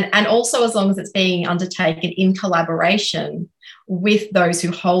 and also as long as it's being undertaken in collaboration with those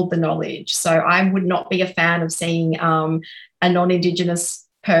who hold the knowledge. So I would not be a fan of seeing a non-Indigenous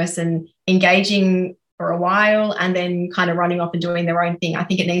person engaging for a while and then kind of running off and doing their own thing. I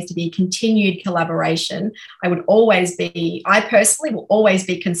think it needs to be continued collaboration. I personally will always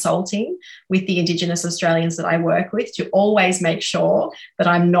be consulting with the Indigenous Australians that I work with to always make sure that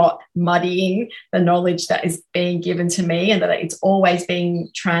I'm not muddying the knowledge that is being given to me and that it's always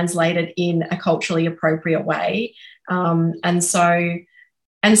being translated in a culturally appropriate way. And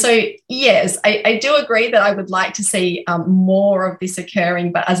so, yes, I do agree that I would like to see more of this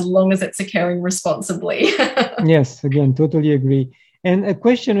occurring, but as long as it's occurring responsibly. Yes, again, totally agree. And a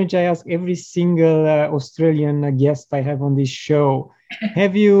question which I ask every single Australian guest I have on this show: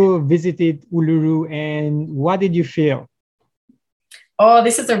 have you visited Uluru, and what did you feel? Oh,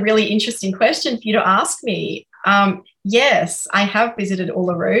 this is a really interesting question for you to ask me. Yes, I have visited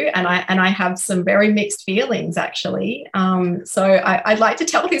Uluru, and I have some very mixed feelings, actually. So I'd like to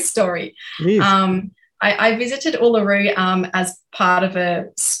tell this story. Please. I visited Uluru as part of a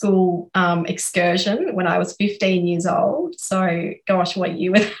school excursion when I was 15 years old. So, gosh, what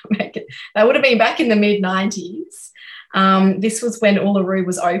year would that make it? That would have been back in the mid-90s. This was when Uluru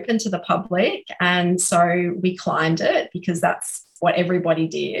was open to the public, and so we climbed it because that's what everybody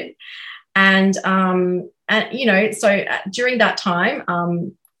did. And so during that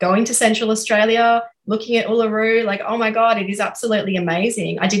time, going to Central Australia, looking at Uluru, like, oh my God, it is absolutely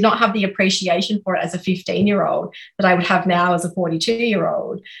amazing. I did not have the appreciation for it as a 15-year-old that I would have now as a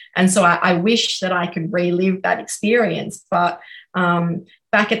 42-year-old. And so I wish that I could relive that experience. But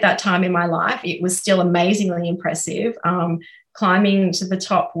back at that time in my life, it was still amazingly impressive. Climbing to the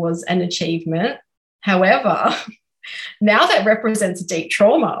top was an achievement. However, now that represents deep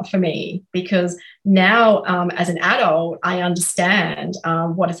trauma for me, because now as an adult, I understand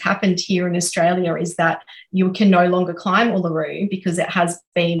what has happened here in Australia is that you can no longer climb Uluru because it has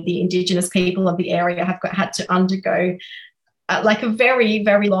been the Indigenous people of the area have had to undergo like a very,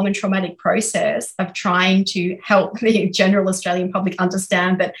 very long and traumatic process of trying to help the general Australian public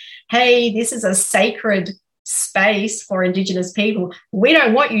understand that, hey, this is a sacred space for Indigenous people. We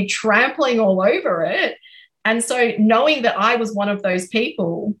don't want you trampling all over it. And so knowing that I was one of those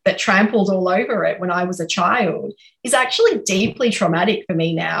people that trampled all over it when I was a child is actually deeply traumatic for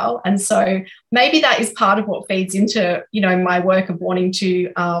me now. And so maybe that is part of what feeds into, my work of wanting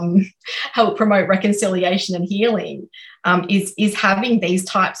to help promote reconciliation and healing, is having these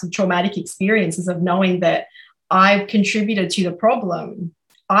types of traumatic experiences of knowing that I've contributed to the problem.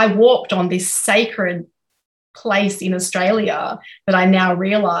 I walked on this sacred place in Australia that I now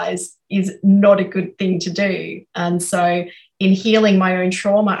realise is not a good thing to do. And so in healing my own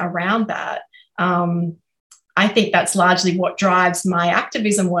trauma around that, I think that's largely what drives my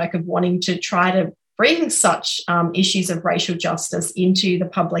activism work of wanting to try to bring such issues of racial justice into the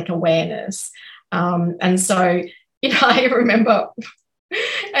public awareness. And so, I remember,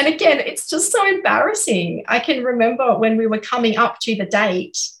 and again, it's just so embarrassing. I can remember when we were coming up to the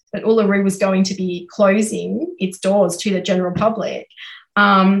date that Uluru was going to be closing its doors to the general public.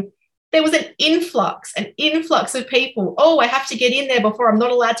 There was an influx of people. Oh, I have to get in there before I'm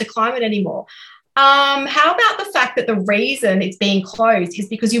not allowed to climb it anymore. How about the fact that the reason it's being closed is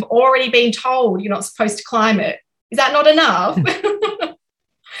because you've already been told you're not supposed to climb it? Is that not enough?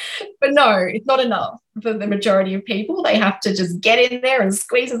 But no, it's not enough for the majority of people. They have to just get in there and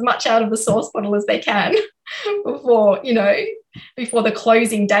squeeze as much out of the sauce bottle as they can before the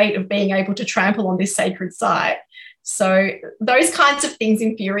closing date of being able to trample on this sacred site. So those kinds of things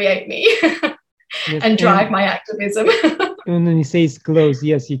infuriate me and drive my activism. And when you say it's closed,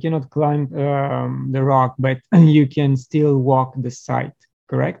 yes, you cannot climb the rock, but you can still walk the site,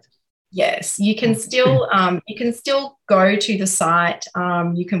 correct? Yes, you can still go to the site.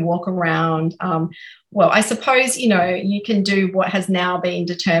 You can walk around. Well, I suppose, you can do what has now been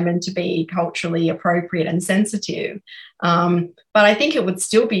determined to be culturally appropriate and sensitive. But I think it would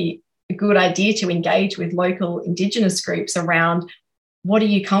still be a good idea to engage with local Indigenous groups around what are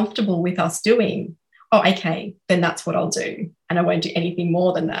you comfortable with us doing? Oh, okay, then that's what I'll do. And I won't do anything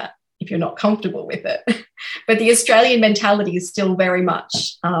more than that if you're not comfortable with it. But the Australian mentality is still very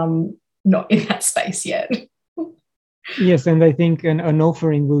much not in that space yet. Yes, and I think an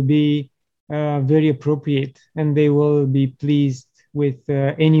offering will be very appropriate, and they will be pleased with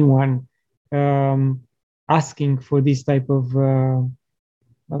anyone asking for this type of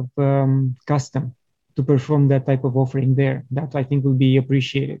custom to perform that type of offering there. That I think will be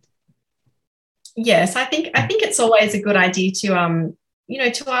appreciated. Yes, I think it's always a good idea to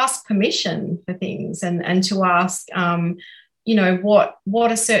to ask permission for things and to ask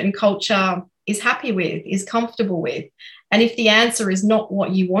what a certain culture is happy with, is comfortable with. And if the answer is not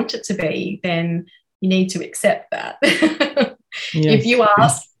what you want it to be, then you need to accept that. Yes. If you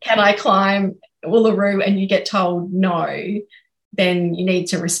ask, can I climb Uluru, and you get told no, then you need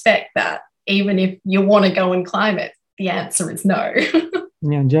to respect that. Even if you want to go and climb it, the answer is no.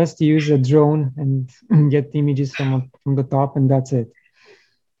 Yeah, just use a drone and get images from the top, and that's it.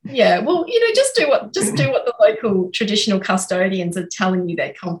 Yeah, well, just do what the local traditional custodians are telling you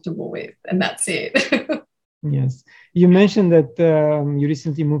they're comfortable with, and that's it. Yes. You mentioned that you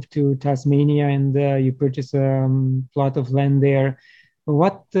recently moved to Tasmania and you purchased a plot of land there.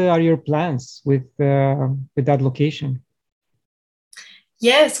 What are your plans with that location?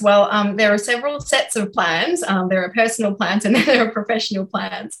 Yes, well, there are several sets of plans. There are personal plans and then there are professional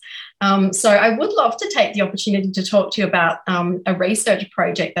plans. So I would love to take the opportunity to talk to you about a research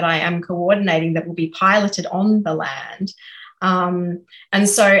project that I am coordinating that will be piloted on the land. And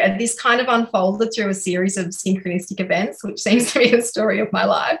so this kind of unfolded through a series of synchronistic events, which seems to be the story of my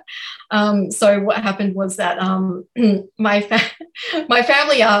life. So what happened was that my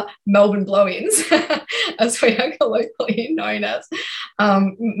family are Melbourne blow-ins, as we are colloquially known as,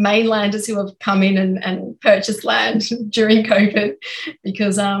 mainlanders who have come in and purchased land during COVID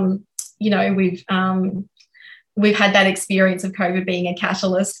because, we've had that experience of COVID being a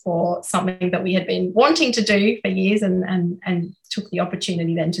catalyst for something that we had been wanting to do for years and took the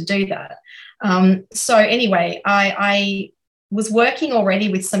opportunity then to do that. So anyway, I was working already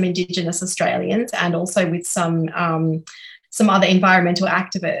with some Indigenous Australians and also with some other environmental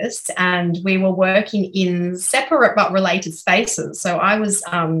activists, and we were working in separate but related spaces. So I was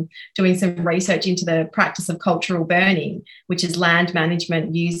doing some research into the practice of cultural burning, which is land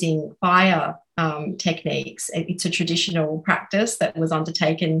management using fire techniques. It's a traditional practice that was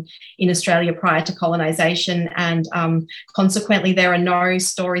undertaken in Australia prior to colonisation, and consequently there are no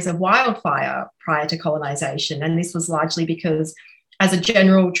stories of wildfire prior to colonisation. And this was largely because, as a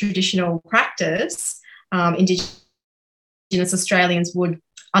general traditional practice, Indigenous Australians would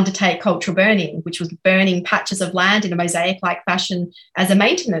undertake cultural burning, which was burning patches of land in a mosaic-like fashion as a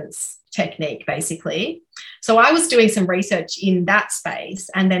maintenance technique, basically. So I was doing some research in that space,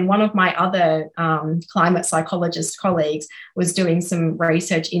 and then one of my other climate psychologist colleagues was doing some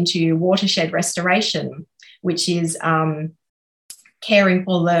research into watershed restoration, which is caring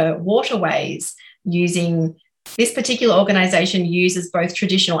for the waterways using. This particular organisation uses both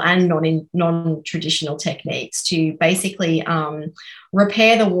traditional and non-traditional techniques to basically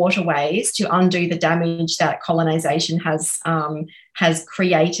repair the waterways to undo the damage that colonisation has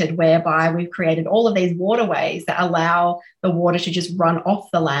created, whereby we've created all of these waterways that allow the water to just run off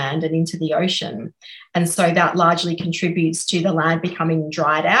the land and into the ocean. And so that largely contributes to the land becoming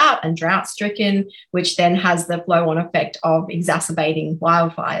dried out and drought-stricken, which then has the flow-on effect of exacerbating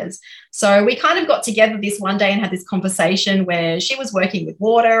wildfires. So we kind of got together this one day and had this conversation where she was working with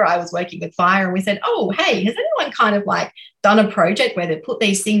water, I was working with fire, and we said, oh, hey, has anyone kind of like done a project where they put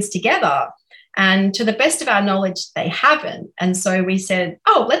these things together? And to the best of our knowledge, they haven't. And so we said,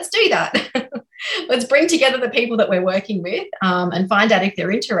 oh, let's do that. Let's bring together the people that we're working with and find out if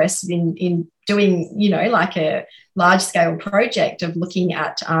they're interested in doing, like a large-scale project of looking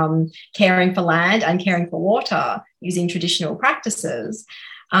at caring for land and caring for water using traditional practices.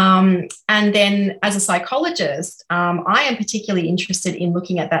 And then as a psychologist, I am particularly interested in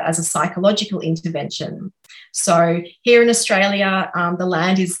looking at that as a psychological intervention. So here in Australia, the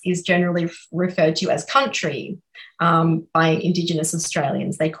land is generally referred to as country by Indigenous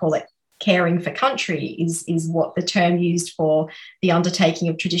Australians. They call it caring for country is what the term used for the undertaking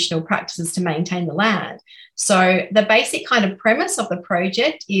of traditional practices to maintain the land. So the basic kind of premise of the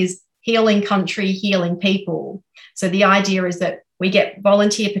project is healing country, healing people. So the idea is that we get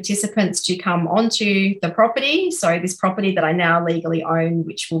volunteer participants to come onto the property. So this property that I now legally own,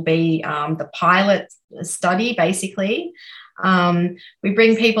 which will be the pilot study, basically. We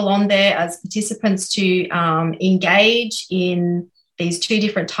bring people on there as participants to engage in these two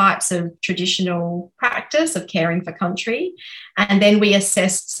different types of traditional practice of caring for country. And then we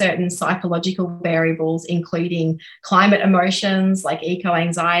assessed certain psychological variables, including climate emotions like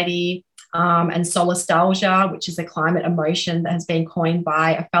eco-anxiety, and solastalgia, which is a climate emotion that has been coined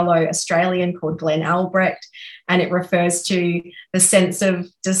by a fellow Australian called Glenn Albrecht. And it refers to the sense of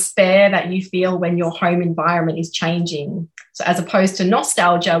despair that you feel when your home environment is changing. So as opposed to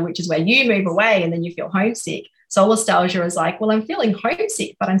nostalgia, which is where you move away and then you feel homesick, solastalgia is like, well, I'm feeling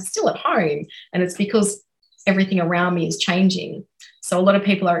homesick, but I'm still at home. And it's because everything around me is changing. So a lot of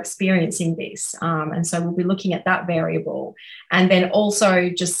people are experiencing this. And so we'll be looking at that variable. And then also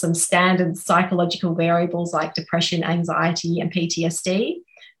just some standard psychological variables like depression, anxiety, and PTSD,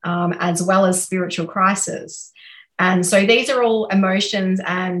 as well as spiritual crisis. And so these are all emotions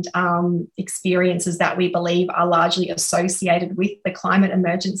and experiences that we believe are largely associated with the climate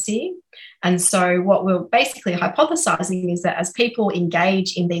emergency. And so what we're basically hypothesizing is that as people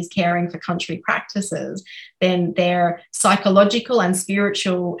engage in these caring for country practices, then their psychological and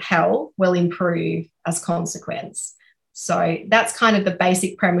spiritual health will improve as consequence. So that's kind of the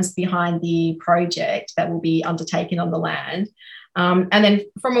basic premise behind the project that will be undertaken on the land. And then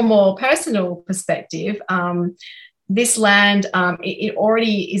from a more personal perspective, this land, it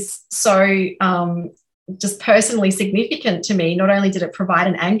already is so just personally significant to me. Not only did it provide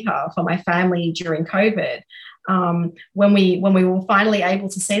an anchor for my family during COVID, when we were finally able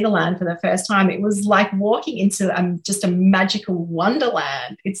to see the land for the first time, it was like walking into just a magical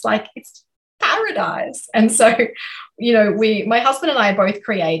wonderland. It's like, it's paradise. And so, you know, my husband and I are both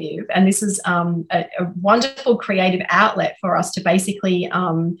creative, and this is a wonderful creative outlet for us to basically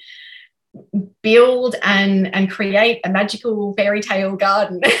build and create a magical fairy tale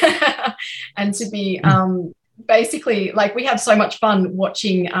garden and to be basically, like, we have so much fun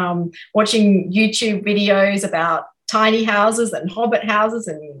watching YouTube videos about tiny houses and hobbit houses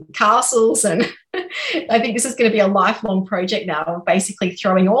and castles. And I think this is going to be a lifelong project now of basically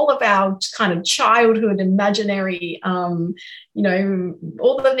throwing all of our kind of childhood imaginary, you know,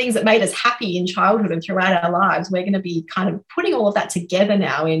 all the things that made us happy in childhood and throughout our lives. We're going to be kind of putting all of that together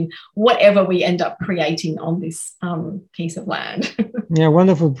now in whatever we end up creating on this piece of land. Yeah,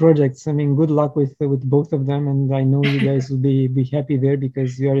 wonderful projects. I mean, good luck with both of them. And I know you guys will be happy there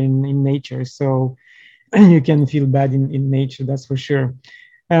because you are in nature. So you can feel bad in nature, that's for sure.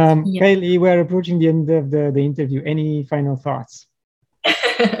 Kylie, we're approaching the end of the interview. Any final thoughts?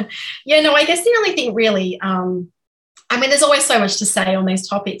 Yeah, no, I guess the only thing really, I mean, there's always so much to say on these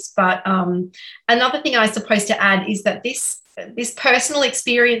topics, but another thing I suppose to add is that this personal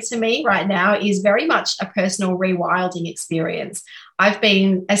experience to me right now is very much a personal rewilding experience. I've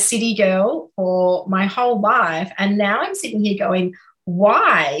been a city girl for my whole life, and now I'm sitting here going,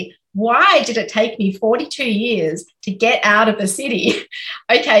 why did it take me 42 years to get out of the city?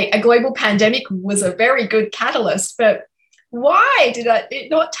 Okay, a global pandemic was a very good catalyst, but why did it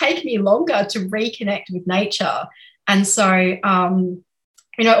not take me longer to reconnect with nature? And so,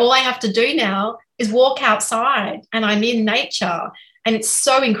 you know, all I have to do now is walk outside and I'm in nature, and it's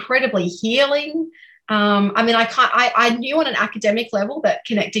so incredibly healing. I mean, I knew on an academic level that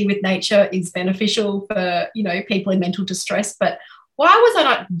connecting with nature is beneficial for, you know, people in mental distress, but why was I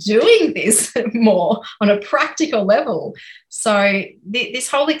not doing this more on a practical level? So this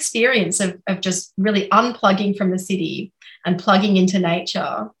whole experience of just really unplugging from the city and plugging into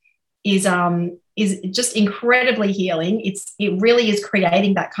nature is just incredibly healing. It really is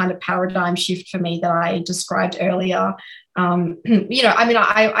creating that kind of paradigm shift for me that I described earlier. You know, I mean,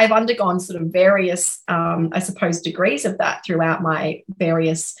 I've undergone sort of various, I suppose, degrees of that throughout my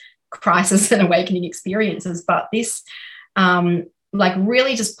various crisis and awakening experiences, but this like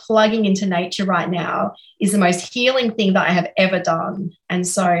really just plugging into nature right now is the most healing thing that I have ever done. And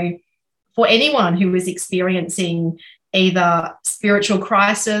so for anyone who is experiencing either spiritual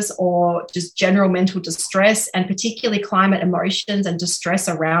crisis or just general mental distress, and particularly climate emotions and distress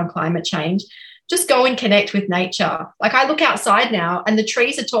around climate change, just go and connect with nature. Like, I look outside now and the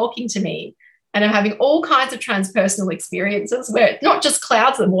trees are talking to me, and I'm having all kinds of transpersonal experiences where it's not just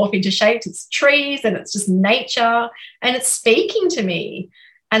clouds that morph into shapes, it's trees and it's just nature, and it's speaking to me.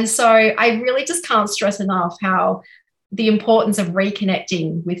 And so I really just can't stress enough how the importance of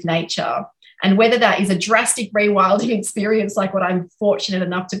reconnecting with nature, and whether that is a drastic rewilding experience like what I'm fortunate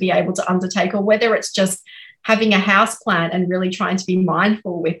enough to be able to undertake, or whether it's just having a house plant and really trying to be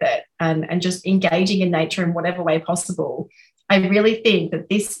mindful with it and just engaging in nature in whatever way possible. I really think that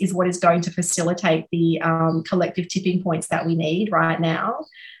this is what is going to facilitate the collective tipping points that we need right now.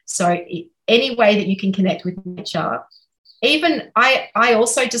 So any way that you can connect with nature, even I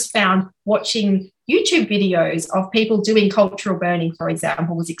also just found watching YouTube videos of people doing cultural burning, for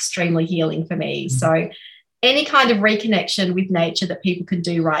example, was extremely healing for me. So any kind of reconnection with nature that people can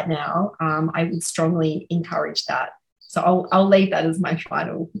do right now, I would strongly encourage that. So I'll leave that as my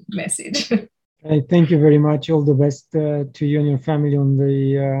final message. Thank you very much. All the best to you and your family on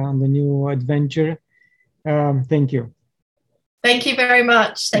the new adventure. Thank you. Thank you very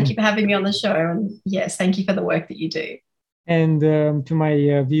much. Thank you for having me on the show. And yes, thank you for the work that you do. And to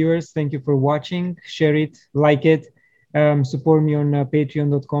my viewers, thank you for watching. Share it, like it. Support me on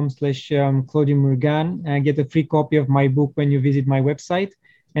patreon.com/Claudio Murgan. Get a free copy of my book when you visit my website.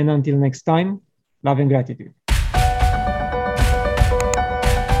 And until next time, love and gratitude.